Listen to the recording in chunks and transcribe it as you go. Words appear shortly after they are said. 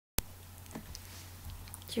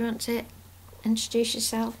Do you want to introduce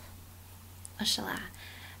yourself? Or shall I?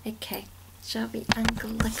 Okay, shall we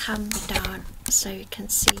angle the camera down so you can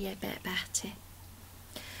see a bit better?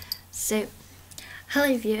 So,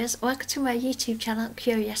 hello viewers, welcome to my YouTube channel,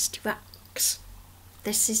 Curiosity Rocks.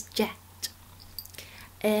 This is Jet.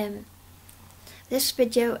 This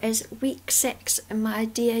video is week 6 in my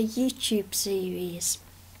Dear YouTube series.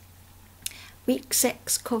 Week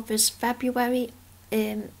 6 covers February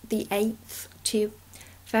the 8th to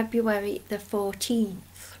February the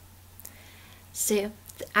 14th. So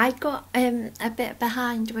I got a bit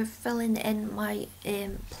behind with filling in my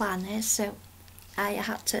planner, so I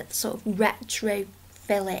had to sort of retro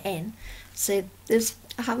fill it in. So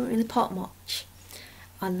I haven't really put much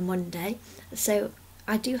on the Monday. So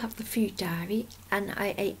I do have the food diary, and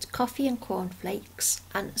I ate coffee and cornflakes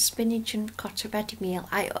and spinach and ricotta ready meal.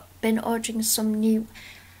 I've been ordering some new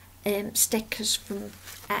stickers from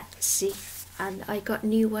Etsy, and I got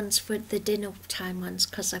new ones for the dinner time ones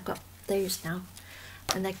because I've got those now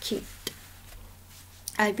and they're cute.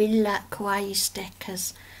 I really like kawaii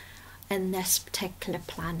stickers in this particular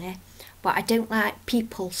planner, but I don't like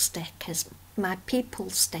people stickers. My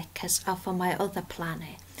people stickers are for my other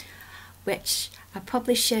planner, which I'll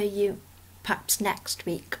probably show you perhaps next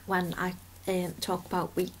week when I talk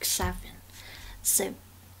about week 7. So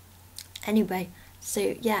anyway,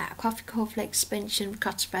 so yeah, coffee, cornflakes, spinach and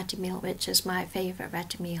ricotta ready meal, which is my favourite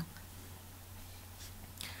ready meal.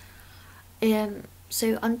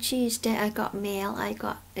 So on Tuesday I got mail. I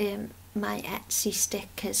got my Etsy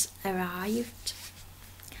stickers arrived.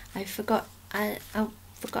 I forgot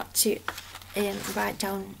to write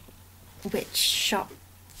down which shop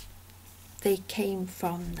they came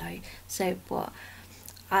from though. So, but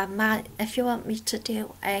I might, if you want me to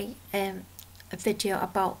do a video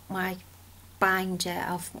about my binder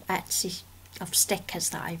of Etsy of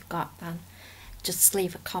stickers that I've got, then just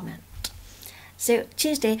leave a comment. So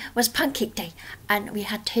Tuesday was pancake day, and we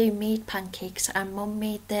had homemade pancakes, and Mum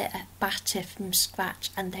made the batter from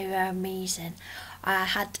scratch and they were amazing. I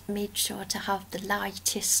had made sure to have the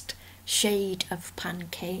lightest shade of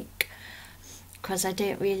pancake because I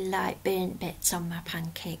don't really like burnt bits on my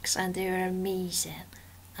pancakes, and they were amazing.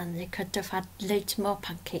 And they could have had loads more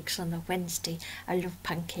pancakes on the Wednesday. I love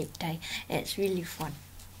pancake day, it's really fun.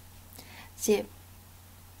 So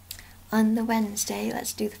on the Wednesday,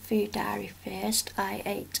 let's do the food diary first. I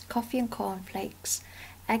ate coffee and cornflakes,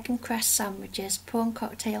 egg and cress sandwiches, prawn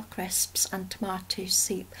cocktail crisps and tomato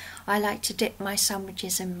soup. I like to dip my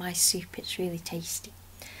sandwiches in my soup, it's really tasty.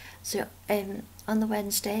 So on the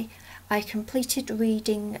Wednesday I completed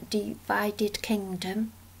reading Divided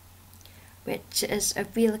Kingdom, which is a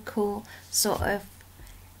really cool sort of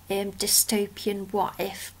dystopian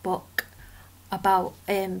what-if book about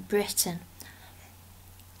Britain.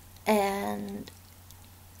 And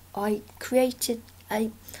I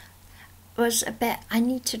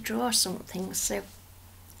need to draw something, so,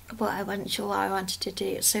 but I wasn't sure what I wanted to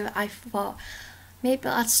do, so I thought maybe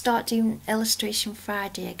I'd start doing Illustration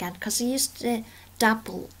Friday again, because I used to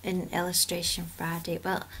dabble in Illustration Friday,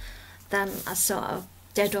 but then I sort of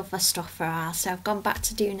did other stuff for a while, so I've gone back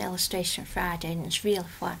to doing Illustration Friday, and it's real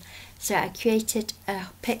fun. So I created a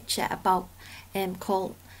picture about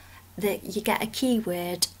called you get a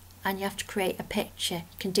keyword and you have to create a picture.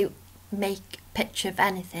 You can make a picture of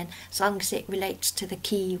anything as long as it relates to the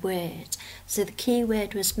keyword. So the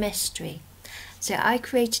keyword was mystery. So I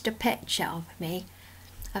created a picture of me.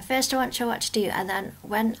 At first I wasn't sure what to do, and then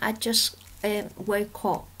when I just woke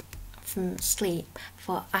up from sleep,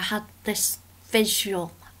 I had this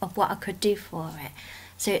visual of what I could do for it.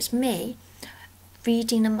 So it's me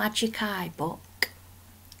reading a magic eye book,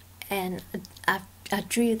 and I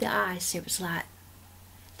drew the eyes, so it was like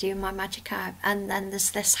doing my magic eye, and then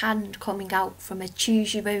there's this hand coming out from a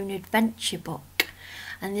choose your own adventure book,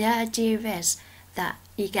 and the idea is that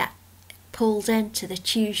you get pulled into the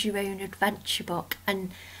choose your own adventure book,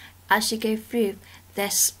 and as you go through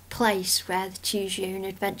this place where the choose your own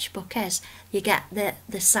adventure book is, you get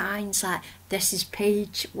the signs like this is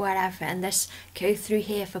page whatever, and this go through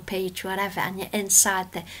here for page whatever, and you're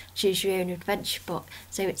inside the choose your own adventure book.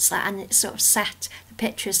 So it's like, and it's sort of set, the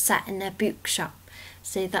picture is set in a bookshop.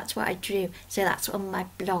 So that's what I drew, so that's on my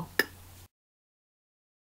blog.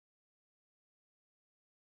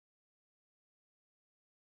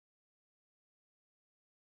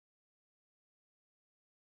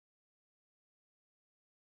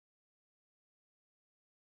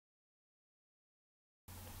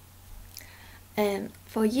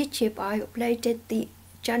 For YouTube I uploaded the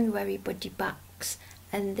January Buddy Box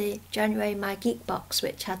and the January My Geek Box,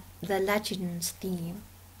 which had the Legends theme.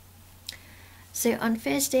 So on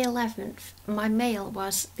Thursday 11th, my mail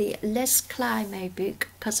was the Liz Climo book,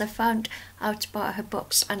 because I found out about her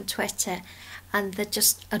books on Twitter and they're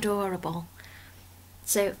just adorable.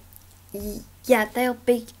 So yeah, they'll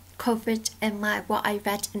be covered in my what I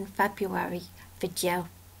read in February video.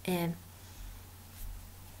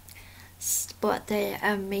 But they're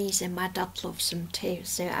amazing. My dad loves them too,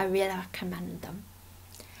 so I really recommend them.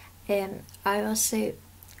 I also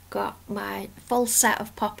got my full set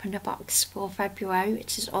of Pop in a Box for February,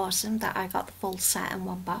 which is awesome that I got the full set in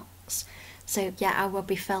one box. So yeah, I will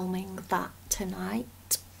be filming that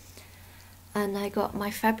tonight. And I got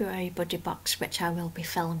my February buddy box, which I will be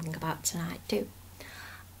filming about tonight too.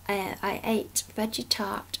 I ate veggie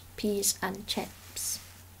tart, peas and chips.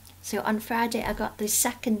 So on Friday I got the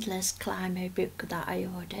second Liz Climo book that I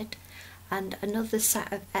ordered, and another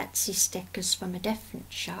set of Etsy stickers from a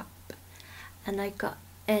different shop. And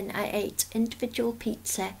I ate individual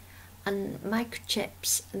pizza and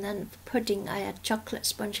microchips, and then for pudding I had chocolate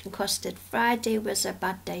sponge and custard. Friday was a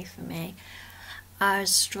bad day for me. I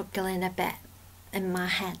was struggling a bit in my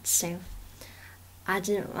head, so I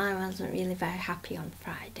wasn't really very happy on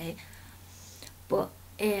Friday. But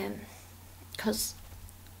because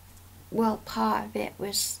well, part of it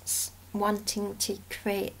was wanting to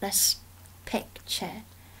create this picture,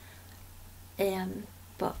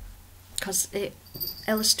 but because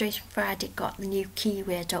Illustration Friday got the new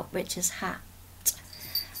keyword up, which is hat.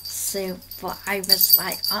 So, but I was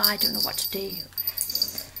like, oh, I don't know what to do.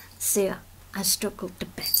 So I struggled a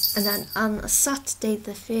bit. And then on Saturday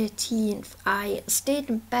the 13th, I stayed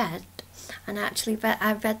in bed and actually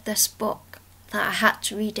I read this book that I had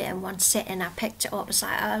to read it in one sitting. I picked it up. It's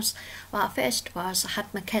like first I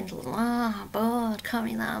had my Kindle. Oh, I'm bored,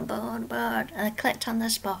 coming down, bored. And I clicked on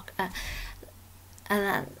this book. And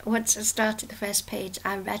then once I started the first page,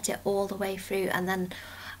 I read it all the way through, and then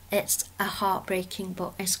it's a heartbreaking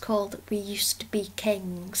book. It's called We Used to Be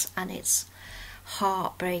Kings, and it's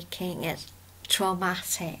heartbreaking, it's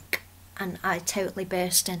traumatic, and I totally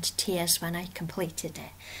burst into tears when I completed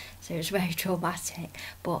it. So it was very traumatic,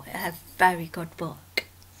 but a very good book.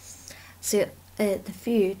 So the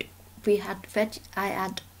food,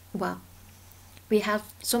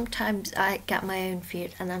 sometimes I get my own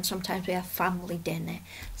food, and then sometimes we have family dinner.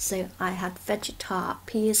 So I had veggie tart,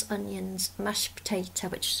 peas, onions, mashed potato,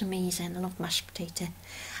 which is amazing. I love mashed potato.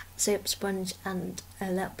 Syrup sponge and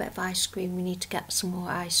a little bit of ice cream. We need to get some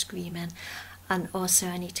more ice cream in. And also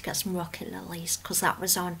I need to get some rocket lilies, because that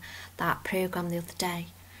was on that programme the other day,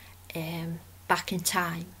 Back in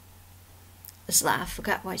Time. It's like, I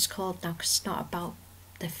forget what it's called now because it's not about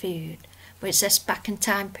the food. But it's this Back in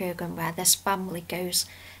Time programme where this family goes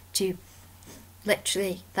to,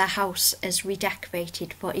 literally their house is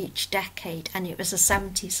redecorated for each decade, and it was the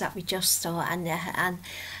 70s that we just saw, and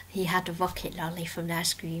he had a rocket lolly from the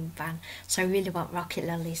ice cream van, so I really want rocket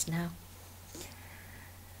lollies now.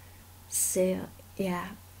 So yeah,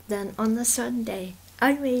 then on the Sunday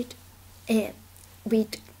I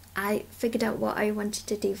figured out what I wanted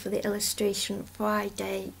to do for the Illustration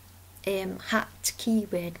Friday hat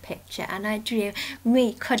keyword picture, and I drew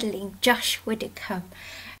me cuddling Josh Widdicombe.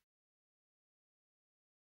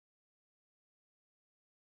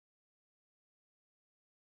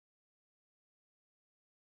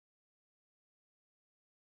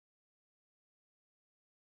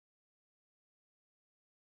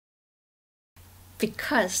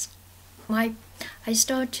 Because I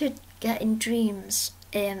started getting dreams,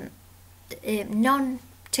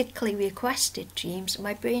 non-particularly requested dreams.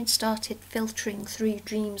 My brain started filtering through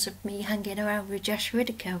dreams of me hanging around with Josh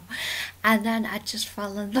Widdicombe, and then I just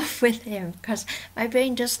fell in love with him, because my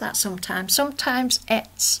brain does that sometimes. Sometimes I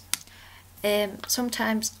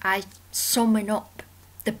summon up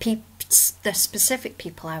the specific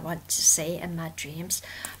people I want to see in my dreams,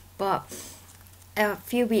 but a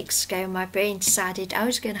few weeks ago my brain decided I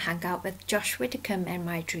was going to hang out with Josh Widdicombe in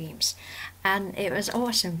my dreams, and it was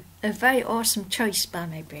awesome, a very awesome choice by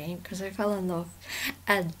my brain, because I fell in love,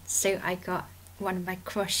 and so I got one of my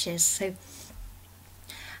crushes. So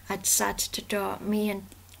I decided to draw me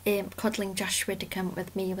and cuddling Josh Widdicombe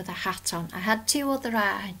with me with a hat on. I had two other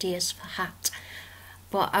ideas for hat,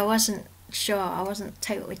 but I wasn't sure, I wasn't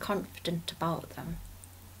totally confident about them.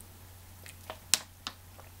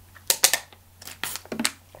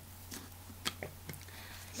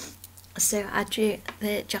 So I drew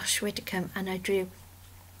the Josh Widdicombe, and I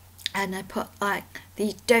put like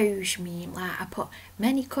the Doge meme, like I put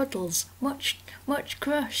many cuddles, much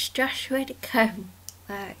crush, Josh Widdicombe,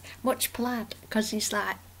 like much plaid, because he's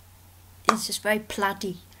just very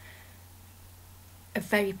plaid-y, a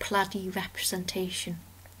very plaid-y representation.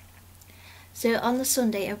 So on the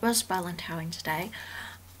Sunday, it was Valentine's Day.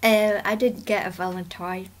 I didn't get a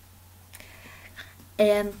Valentine.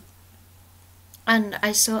 And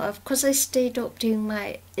I sort of, because I stayed up doing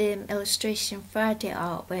my Illustration Friday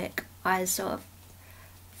artwork, I sort of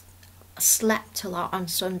slept a lot on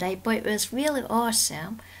Sunday, but it was really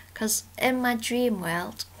awesome because in my dream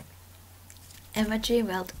world,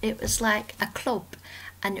 it was like a club,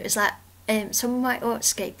 and it was like some of my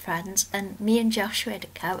Artscape friends and me and Josh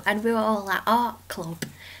Widdicombe, and we were all at art club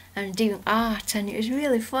and doing art, and it was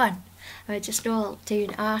really fun. We were just all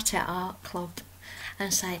doing art at art club, and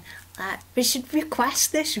it's like we should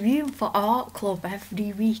request this room for art club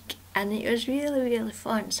every week, and it was really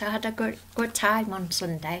fun. So I had a good time on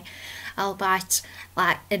Sunday, albeit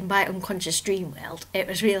like in my unconscious dream world. It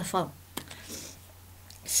was really fun.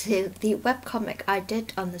 So the webcomic I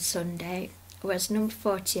did on the Sunday was number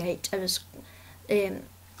 48. It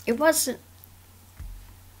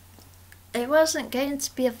wasn't going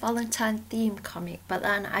to be a Valentine themed comic, but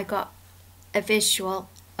then I got a visual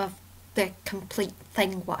of the complete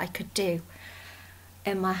thing, what I could do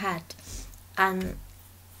in my head, and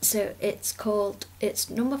so it's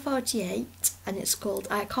number 48, and it's called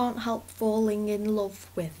I Can't Help Falling in Love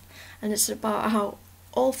With, and it's about how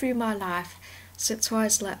all through my life since I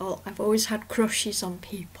was little I've always had crushes on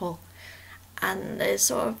people, and I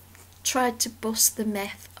sort of tried to bust the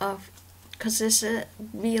myth of, because there's a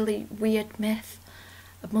really weird myth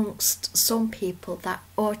amongst some people that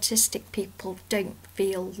autistic people don't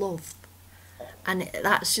feel love, and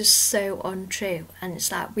that's just so untrue, and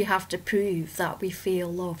it's like we have to prove that we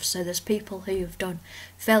feel love. So there's people who have done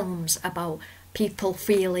films about people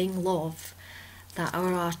feeling love that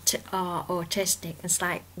are autistic. It's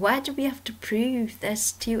like, why do we have to prove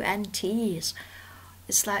this to NTs?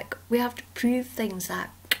 It's like we have to prove things that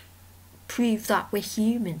prove that we're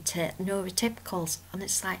human to neurotypicals, and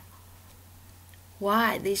it's like,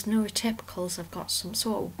 why? These neurotypicals have got some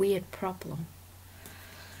sort of weird problem.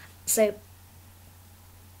 So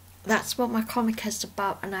that's what my comic is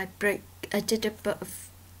about, and I did a bit of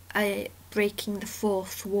breaking the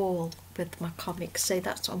fourth wall with my comic, so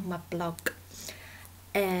that's on my blog.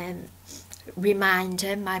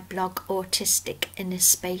 Reminder, my blog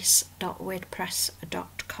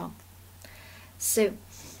autisticinnerspace.wordpress.com. So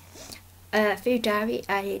food diary,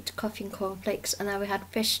 I ate coffee and cornflakes, and I had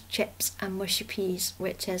fish, chips and mushy peas,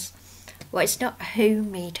 which is, well, it's not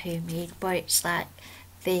homemade, but it's like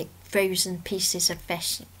the frozen pieces of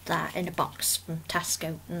fish that in a box from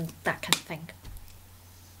Tesco and that kind of thing.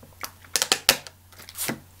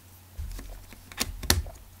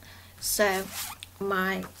 So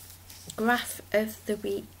my graph of the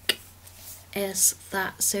week is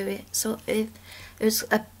that, so it was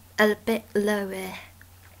a bit lower,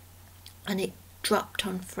 and it dropped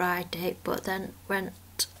on Friday, but then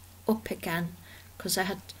went up again because I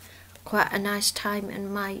had quite a nice time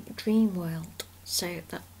in my dream world. So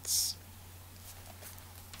that's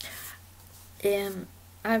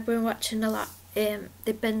I've been watching a lot.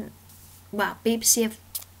 BBC have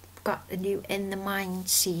got a new In the Mind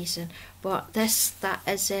season, but that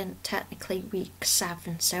is in technically week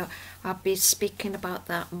 7, so I'll be speaking about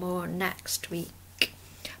that more next week.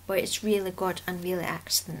 But it's really good and really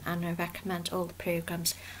excellent, and I recommend all the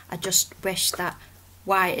programmes. I just wish that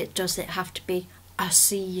why does it have to be a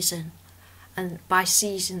season? And by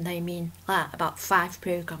season they mean about 5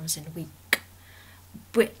 programmes in a week,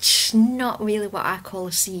 which not really what I call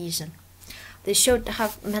a season. They should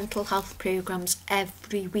have mental health programmes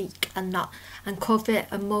every week and cover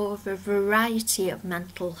more of a variety of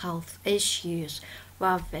mental health issues,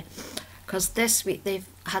 rather, because this week they've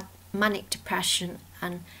had manic depression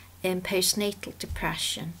and postnatal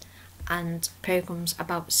depression and programmes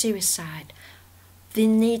about suicide. They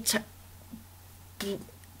need to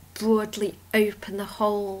broadly open the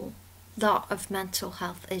whole lot of mental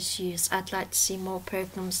health issues. I'd like to see more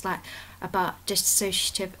programmes like about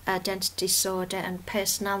dissociative identity disorder and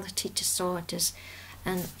personality disorders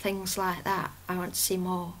and things like that. I want to see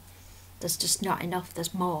more. There's just not enough.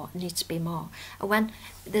 There's more. There needs to be more. And when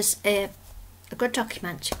there's a good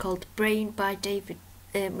documentary called Brain by David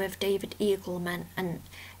with David Eagleman, and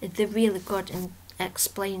they're really good and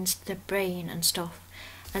explains the brain and stuff.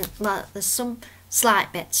 And well, there's some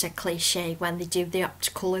slight bits of cliche when they do the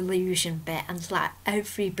optical illusion bit, and it's like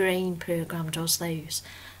every brain programme does those,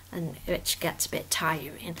 and which gets a bit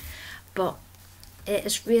tiring, but it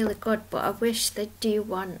is really good. But I wish they'd do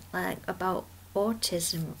one like about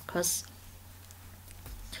autism, because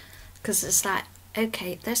it's like,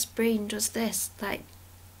 okay, this brain does this, like,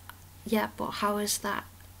 yeah, but how is that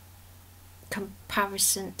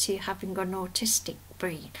comparison to having an autistic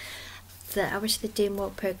brain? I wish they'd do more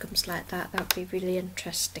programs like that. That would be really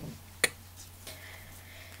interesting.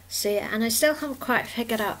 So yeah, and I still haven't quite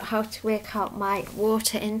figured out how to work out my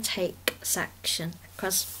water intake section,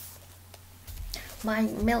 because my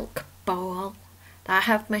milk bowl that I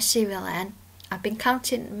have my cereal in, I've been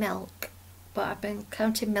counting milk, but I've been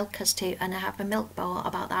counting milk as two, and I have a milk bowl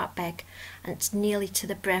about that big, and it's nearly to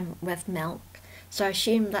the brim with milk. So I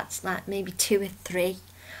assume that's like maybe 2 or 3,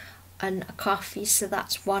 and a coffee, so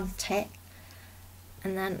that's 1 tick,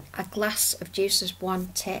 and then a glass of juice is 1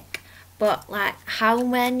 tick. But like, how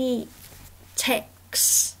many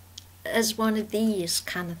ticks is one of these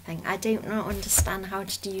kind of thing? I don't understand how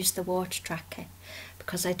to use the water tracker,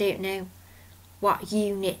 because I don't know what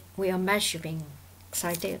unit we are measuring, so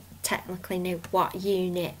I don't technically know what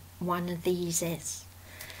unit one of these is.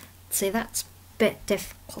 So that's a bit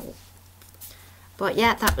difficult. But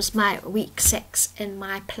yeah, that was my week 6 in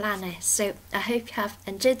my planner. So I hope you have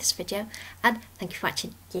enjoyed this video, and thank you for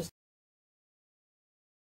watching. Yay.